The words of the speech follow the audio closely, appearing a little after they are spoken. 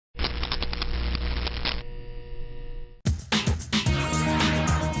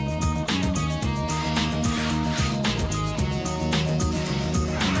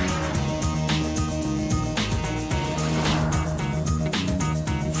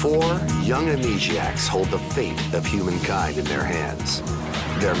4 young amnesiacs hold the fate of humankind in their hands.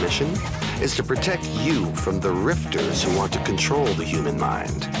 Their mission is to protect you from the rifters who want to control the human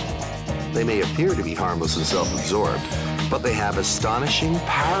mind. They may appear to be harmless and self-absorbed, but they have astonishing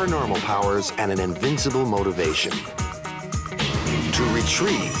paranormal powers and an invincible motivation: to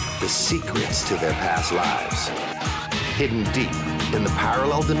retrieve the secrets to their past lives, hidden deep in the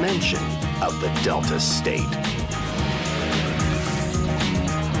parallel dimension of the Delta State.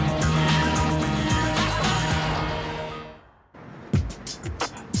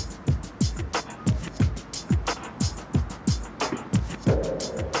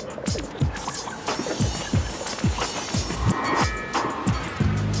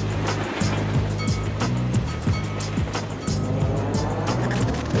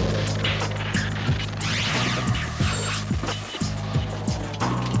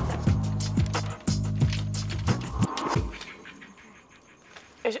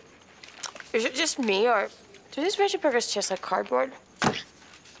 Is it just me, or do these veggie burgers taste like cardboard?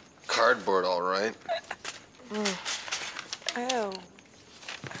 Cardboard, all right. Oh.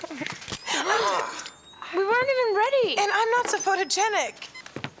 We weren't even ready. And I'm not so photogenic.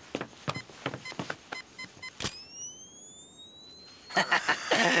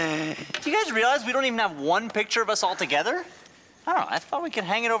 Do you guys realize we don't even have one picture of us all together? I don't know, I thought we could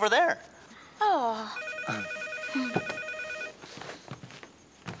hang it over there. Oh.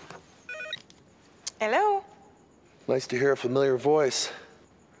 Hello? Nice to hear a familiar voice.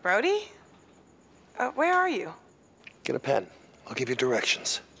 Brodie? Where are you? Get a pen. I'll give you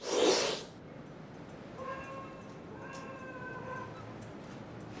directions.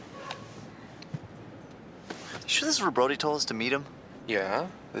 You sure this is where Brodie told us to meet him? Yeah,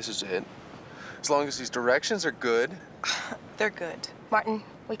 this is it. As long as these directions are good. They're good. Martin,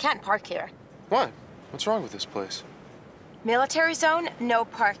 we can't park here. What? What's wrong with this place? Military zone, no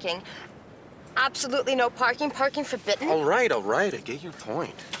parking. Absolutely no parking. Parking forbidden. All right, I get your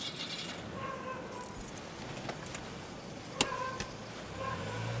point.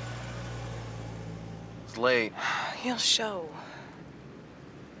 It's late. He'll show.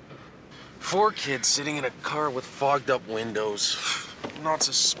 4 kids sitting in a car with fogged up windows. Not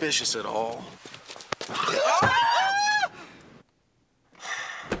suspicious at all.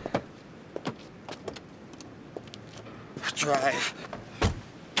 Drive.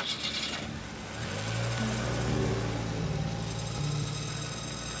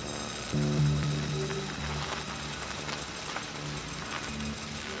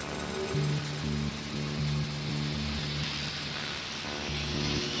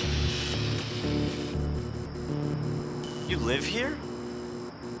 You live here?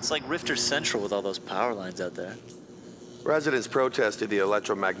 It's like Rifter Central with all those power lines out there. Residents protested the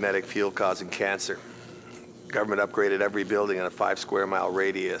electromagnetic field causing cancer. Government upgraded every building in a 5-square-mile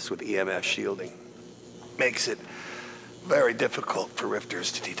radius with EMF shielding. Makes it very difficult for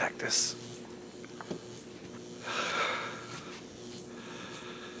rifters to detect us.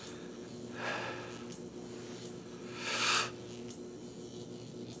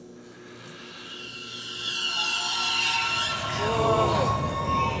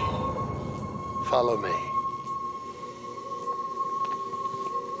 Follow me.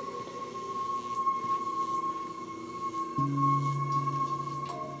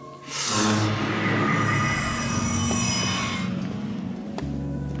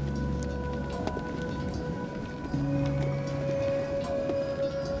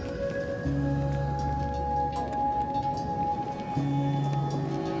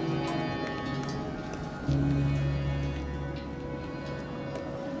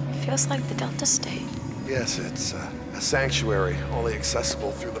 Feels like the Delta State. Yes, it's a sanctuary, only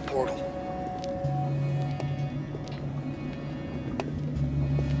accessible through the portal.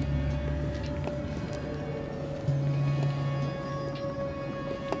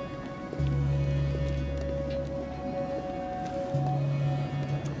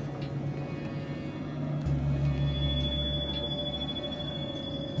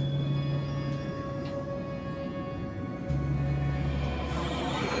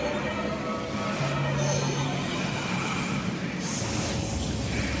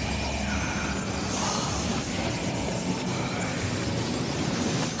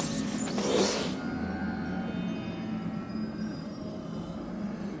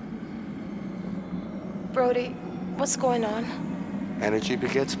 Brodie, what's going on? Energy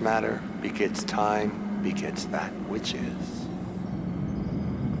begets matter, begets time, begets that which is.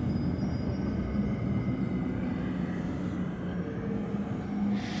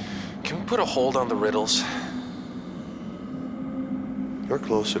 Can we put a hold on the riddles? You're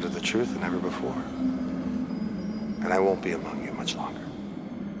closer to the truth than ever before. And I won't be among you much longer.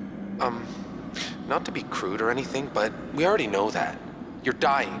 Not to be crude or anything, but we already know that. You're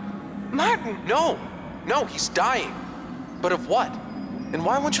dying. Martin! No! No, he's dying. But of what? And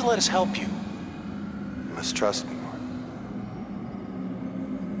why won't you let us help you? You must trust me, Martin.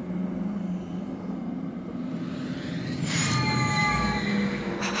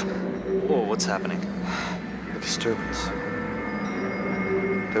 Whoa, what's happening? A disturbance.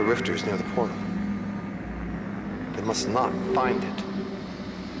 There are rifters near the portal. They must not find it.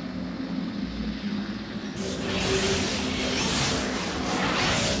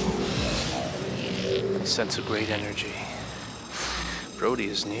 I sense a great energy. Brodie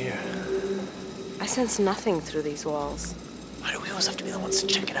is near. I sense nothing through these walls. Why do we always have to be the ones to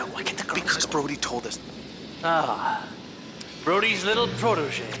check it out? Why can't the girls Because go? Brodie told us. Ah, Brodie's little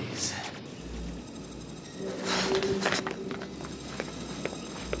protégés.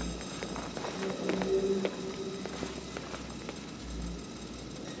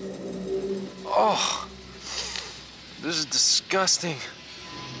 Oh, this is disgusting.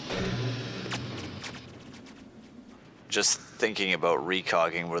 Just thinking about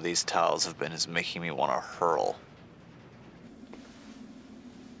recogging where these tiles have been is making me want to hurl.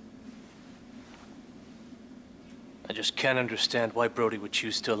 I just can't understand why Brodie would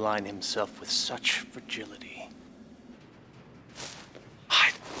choose to align himself with such fragility.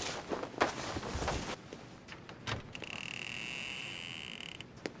 Hide.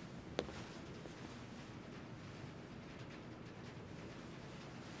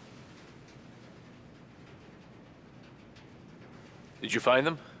 Did you find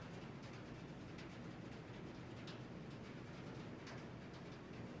them?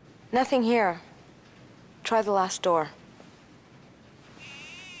 Nothing here. Try the last door.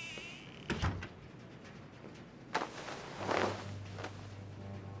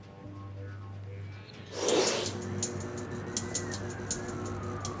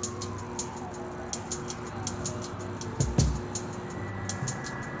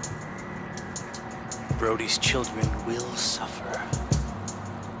 Brodie's children will suffer.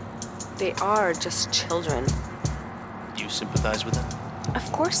 They are just children. Do you sympathize with them?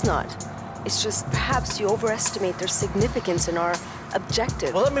 Of course not. It's just perhaps you overestimate their significance in our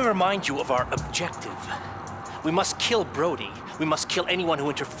objective. Well, let me remind you of our objective. We must kill Brodie. We must kill anyone who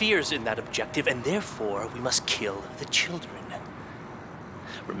interferes in that objective, and therefore we must kill the children.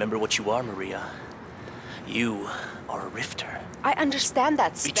 Remember what you are, Maria. You are a rifter. I understand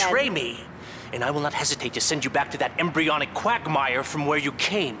that, Sven. Betray me, and I will not hesitate to send you back to that embryonic quagmire from where you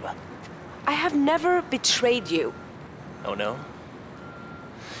came. I have never betrayed you. Oh, no?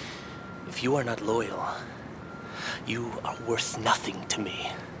 If you are not loyal, you are worth nothing to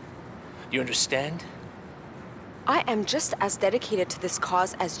me. You understand? I am just as dedicated to this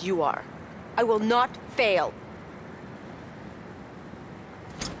cause as you are. I will not fail.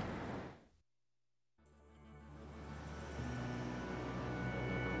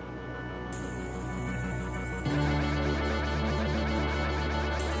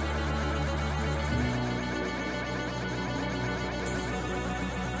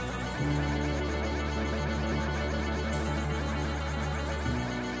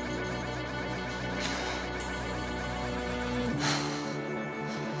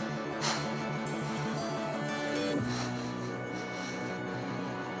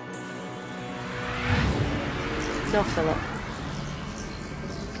 No, Philip.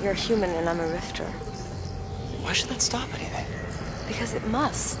 You're a human and I'm a rifter. Why should that stop anything? Because it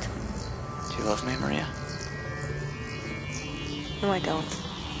must. Do you love me, Maria? No, I don't.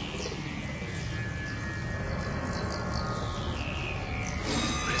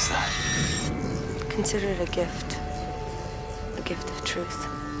 What is that? Consider it a gift. A gift of truth.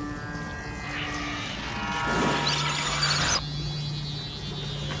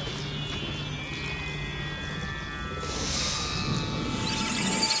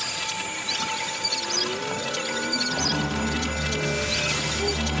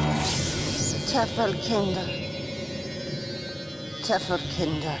 Kinder.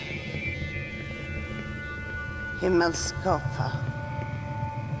 Kinder. Himmelskapare.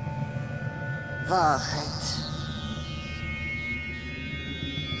 Wahrheit.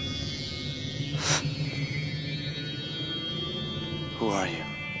 Who are you?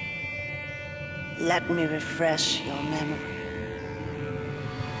 Let me refresh your memory.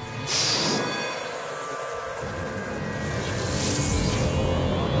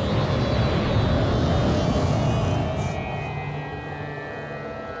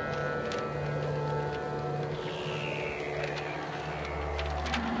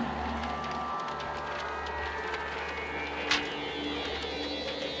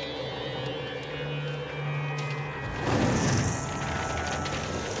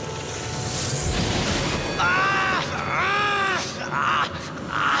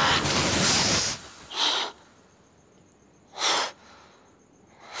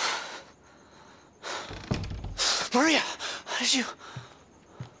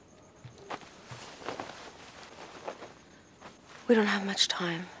 We don't have much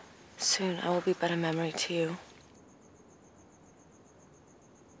time. Soon I will be but a memory to you.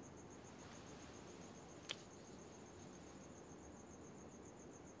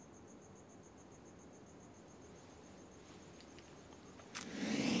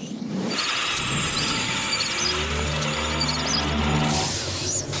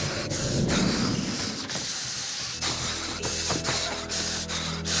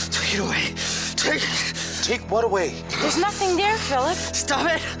 Take it away. Take it. Take what away? There's nothing there, Philip. Stop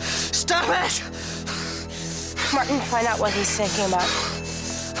it! Stop it! Martin, find out what he's thinking about.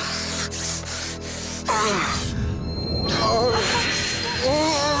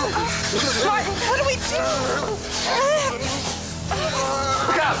 Martin, what do we do?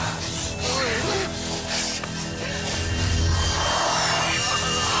 Look out!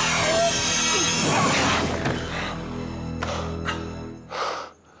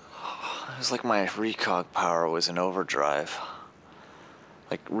 It was like my recog power was in overdrive.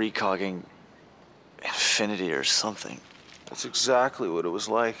 Like recogging infinity or something. That's exactly what it was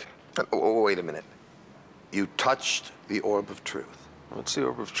like. Oh, wait a minute. You touched the orb of truth. What's the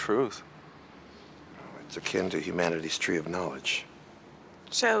orb of truth? It's akin to humanity's tree of knowledge.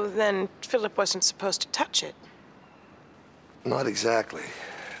 So then Philip wasn't supposed to touch it. Not exactly.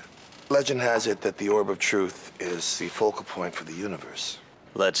 Legend has it that the orb of truth is the focal point for the universe.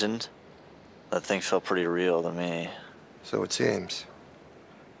 Legend? That thing felt pretty real to me. So it seems.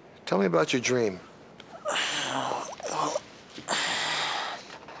 Tell me about your dream. I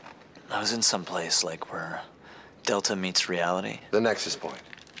was in some place like where Delta meets reality. The nexus point.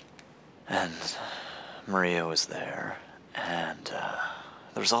 And Maria was there. And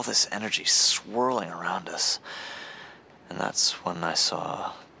there was all this energy swirling around us. And that's when I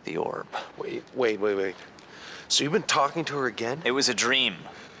saw the orb. Wait. So you've been talking to her again? It was a dream.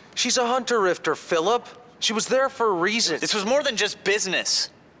 She's a hunter rifter, Philip. She was there for a reason. This was more than just business.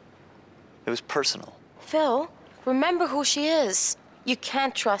 It was personal. Phil, remember who she is. You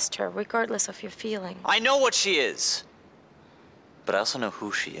can't trust her, regardless of your feelings. I know what she is. But I also know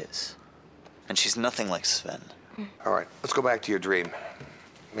who she is. And she's nothing like Sven. All right, let's go back to your dream.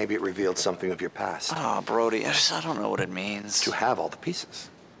 Maybe it revealed something of your past. Oh, Brodie, I don't know what it means. You have all the pieces.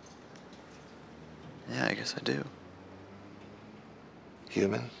 Yeah, I guess I do.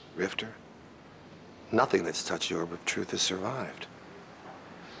 Human, rifter. Nothing that's touched the orb of truth has survived.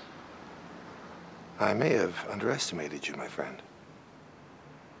 I may have underestimated you, my friend.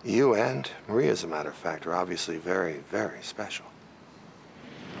 You and Maria, as a matter of fact, are obviously very, very special.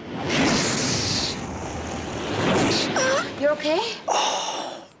 You okay?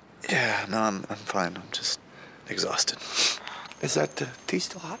 Yeah, no, I'm fine. I'm just exhausted. Is that tea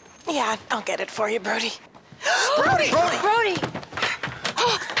still hot? Yeah, I'll get it for you, Brodie. Brody!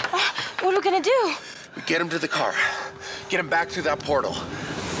 What are we gonna do? We get him to the car. Get him back through that portal.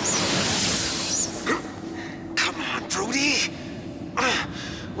 Come on, Brodie.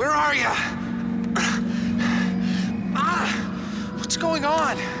 Where are you? What's going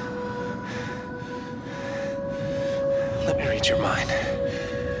on? Let me read your mind.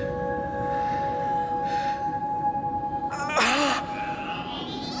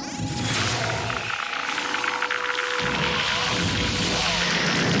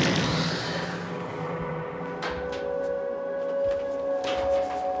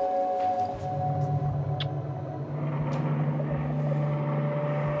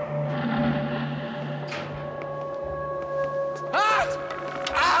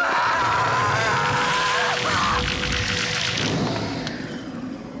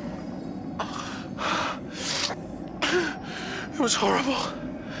 It was horrible.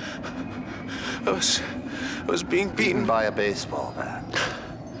 I was being beaten By a baseball bat.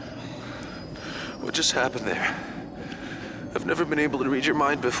 What just happened there? I've never been able to read your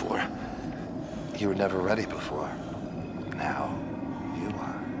mind before. You were never ready before. Now, you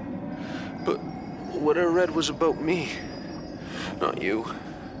are. But what I read was about me, not you.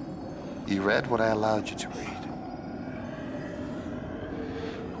 You read what I allowed you to read.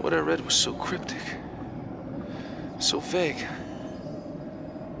 What I read was so cryptic, so vague.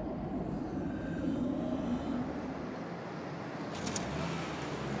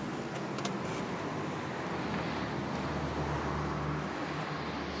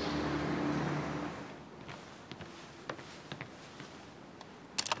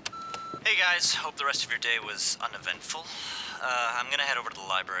 Hey guys, hope the rest of your day was uneventful. I'm gonna head over to the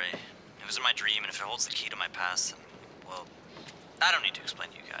library. It was in my dream, and if it holds the key to my past, then, well, I don't need to explain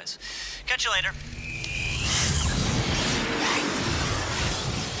to you guys. Catch you later.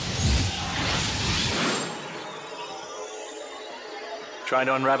 Trying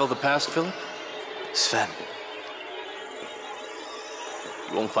to unravel the past, Philip? Sven.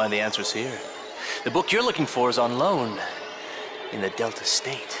 You won't find the answers here. The book you're looking for is on loan in the Delta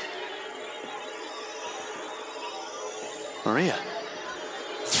State. Maria.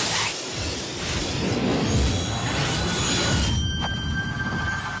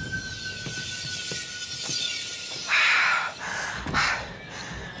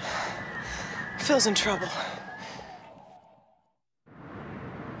 Phil's in trouble.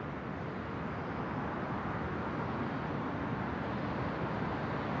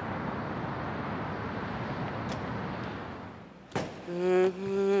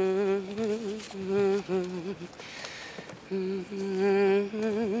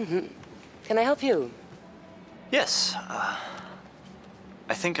 Can I help you? Yes, I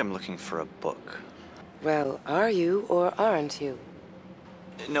think I'm looking for a book. Well, are you or aren't you?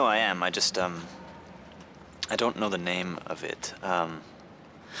 No, I am. I just, I don't know the name of it.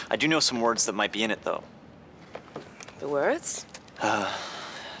 I do know some words that might be in it, though. The words?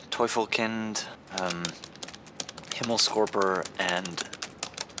 Teufelkind, Himmelskorper, and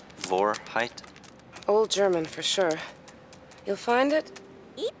Vorheit. Old German, for sure. You'll find it?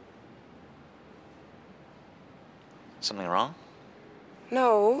 Something wrong?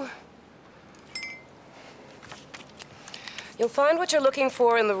 No. You'll find what you're looking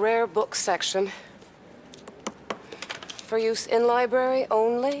for in the rare books section. For use in library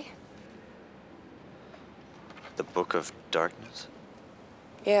only? The Book of Darkness?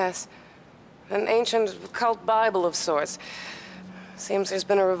 Yes. An ancient cult Bible of sorts. Seems there's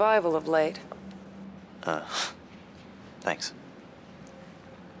been a revival of late. Thanks.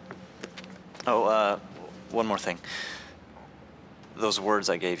 Oh, one more thing. Those words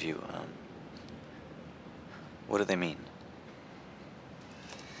I gave you, what do they mean?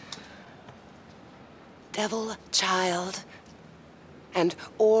 Devil, child, and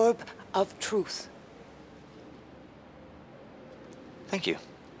orb of truth. Thank you.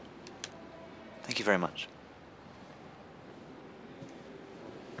 Thank you very much.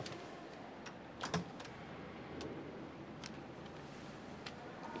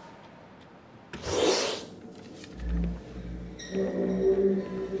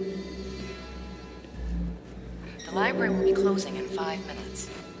 The library will be closing in 5 minutes.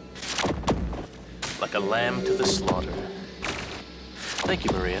 Like a lamb to the slaughter. Thank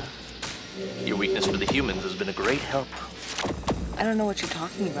you, Maria. Your weakness for the humans has been a great help. I don't know what you're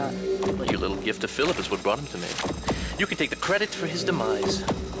talking about. Well, your little gift to Philip is what brought him to me. You can take the credit for his demise.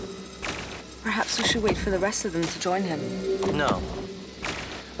 Perhaps we should wait for the rest of them to join him. No.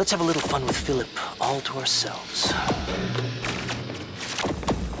 Let's have a little fun with Philip all to ourselves.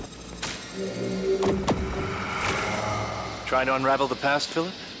 Trying to unravel the past,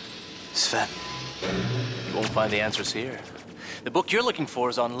 Philip? Sven. You won't find the answers here. The book you're looking for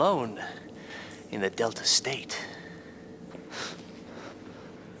is on loan in the Delta State.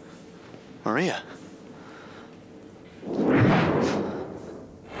 Maria.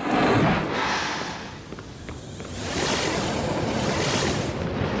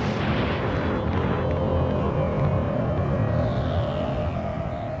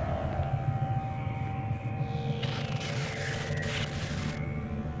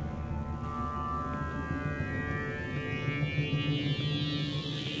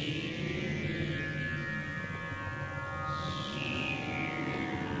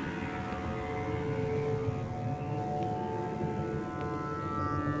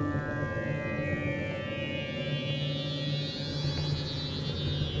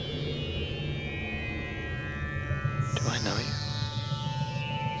 Do I know you?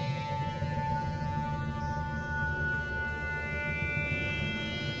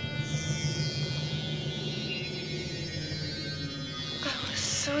 I was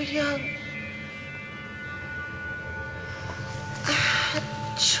so young. I had a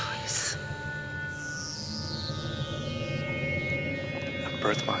choice. A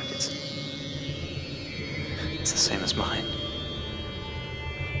birthmark, it's the same as mine.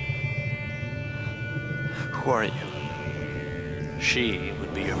 Who are you? She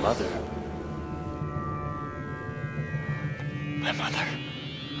would be your mother. My mother.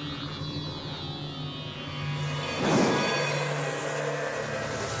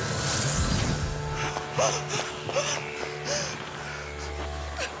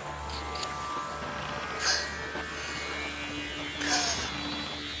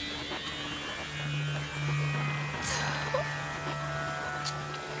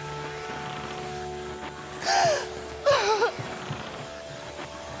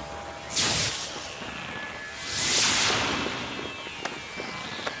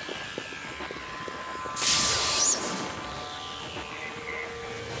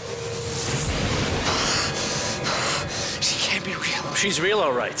 she's real,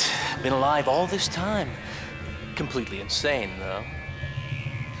 all right. Been alive all this time. Completely insane, though.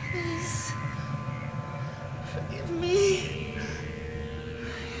 Please. Forgive me.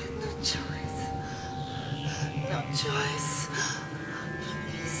 No choice. No choice.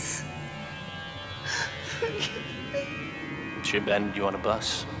 Please. Forgive me. She abandoned you on a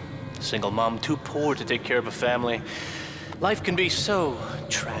bus. Single mom, too poor to take care of a family. Life can be so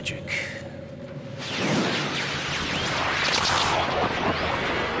tragic.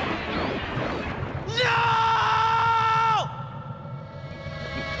 No!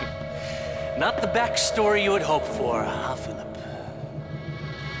 Not the backstory you had hoped for, huh, Philip?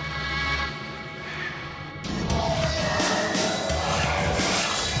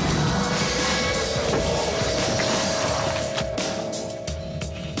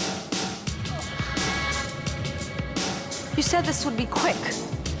 You said this would be quick.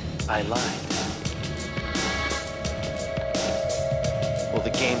 I lied. Well,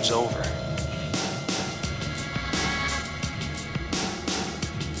 the game's over.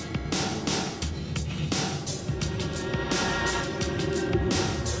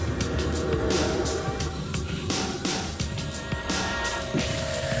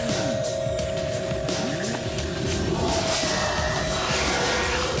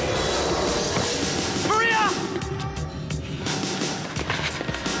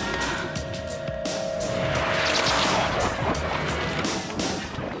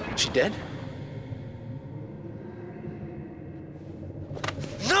 She dead?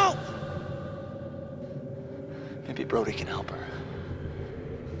 No! Maybe Brodie can help her.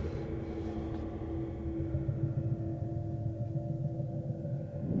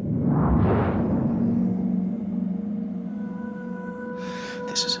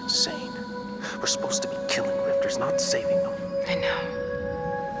 This is insane. We're supposed to be killing rifters, not saving them. I know.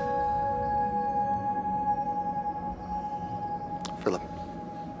 Philip,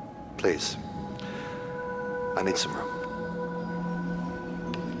 please. I need some room.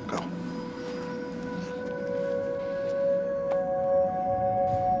 Go.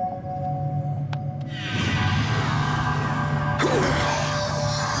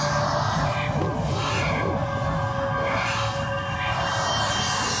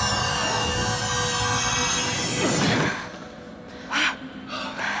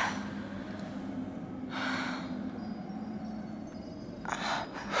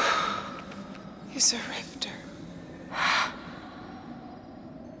 He's a rift.